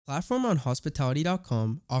Platform on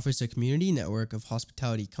Hospitality.com offers a community network of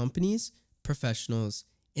hospitality companies, professionals,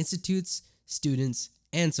 institutes, students,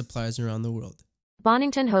 and suppliers around the world.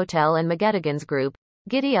 Bonington Hotel and McGettigans Group,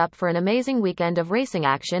 giddy up for an amazing weekend of racing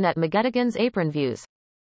action at McGettigans Apron Views.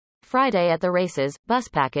 Friday at the races, bus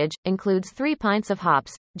package, includes 3 pints of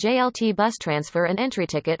hops, JLT bus transfer and entry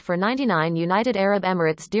ticket for 99 United Arab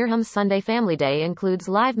Emirates dirhams. Sunday Family Day includes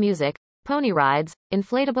live music, pony rides,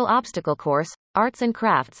 inflatable obstacle course, arts and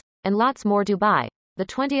crafts, and lots more. Dubai, the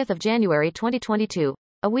 20th of January 2022.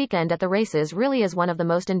 A weekend at the races really is one of the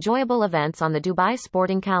most enjoyable events on the Dubai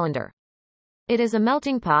sporting calendar. It is a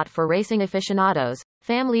melting pot for racing aficionados,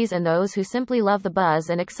 families and those who simply love the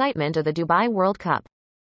buzz and excitement of the Dubai World Cup.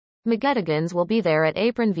 McGettigans will be there at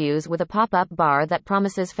Apron Views with a pop-up bar that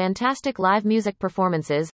promises fantastic live music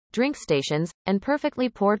performances, drink stations, and perfectly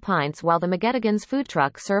poured pints, while the McGettigans food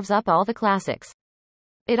truck serves up all the classics.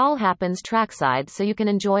 It all happens trackside, so you can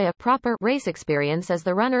enjoy a proper race experience as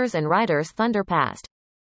the runners and riders thunder past.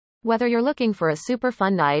 Whether you're looking for a super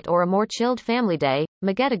fun night or a more chilled family day,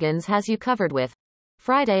 McGettigans has you covered with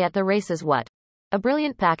Friday at the races. What? A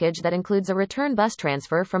brilliant package that includes a return bus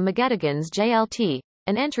transfer from McGettigans JLT,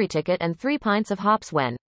 an entry ticket and 3 pints of hops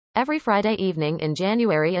when? Every Friday evening in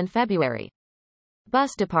January and February.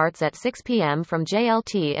 Bus departs at 6 p.m. from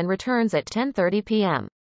JLT and returns at 10:30 p.m.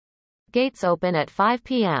 Gates open at 5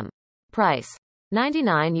 p.m. Price: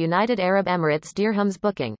 99 United Arab Emirates dirhams.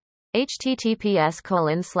 Booking: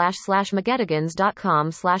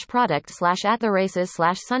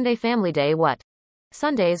 https://mcgettigans.com/product/at-the-races/Sunday Family Day. What?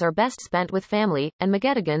 Sundays are best spent with family, and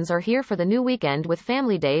McGettigans are here for the new weekend with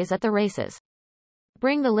family days at the races.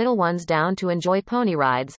 Bring the little ones down to enjoy pony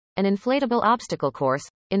rides, an inflatable obstacle course,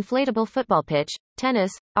 inflatable football pitch,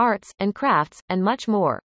 tennis, arts and crafts, and much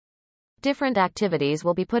more. Different activities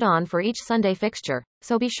will be put on for each Sunday fixture,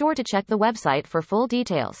 so be sure to check the website for full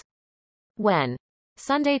details. When?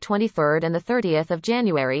 Sunday 23rd and the 30th of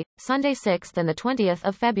January, Sunday 6th and the 20th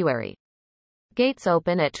of February. Gates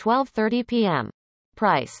open at 12:30 p.m.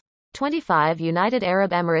 Price: 25 United Arab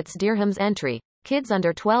Emirates dirhams. Entry: kids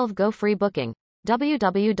under 12 go free. Booking: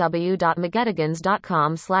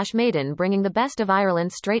 www.mcgettigans.com/maiden. Bringing the best of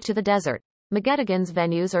Ireland straight to the desert. McGettigans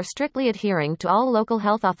venues are strictly adhering to all local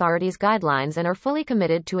health authorities' guidelines and are fully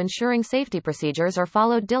committed to ensuring safety procedures are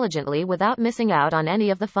followed diligently without missing out on any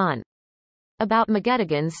of the fun. About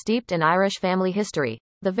McGettigans. Steeped in Irish family history,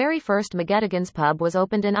 the very first McGettigans pub was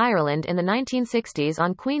opened in Ireland in the 1960s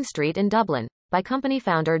on Queen Street in Dublin, by company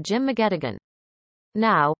founder Jim McGettigan.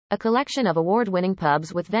 Now, a collection of award-winning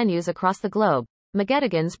pubs with venues across the globe,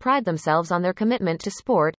 McGettigans pride themselves on their commitment to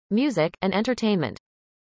sport, music, and entertainment.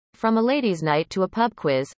 From a ladies' night to a pub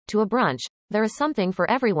quiz, to a brunch, there is something for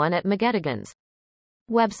everyone at McGettigans.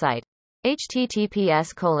 Website: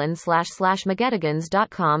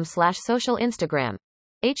 https://mcgettigans.com/social. Instagram: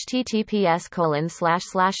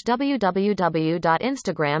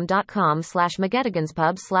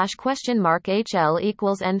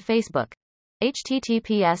 https://www.instagram.com/mcgettiganspub/?hl=n. Facebook: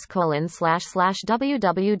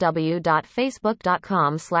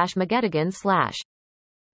 https://www.facebook.com/mcgettigans/.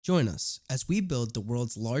 Join us as we build the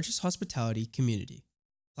world's largest hospitality community.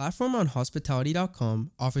 Platform on Hospitality.com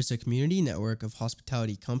offers a community network of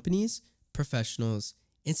hospitality companies, professionals,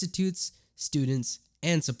 institutes, students,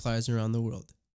 and suppliers around the world.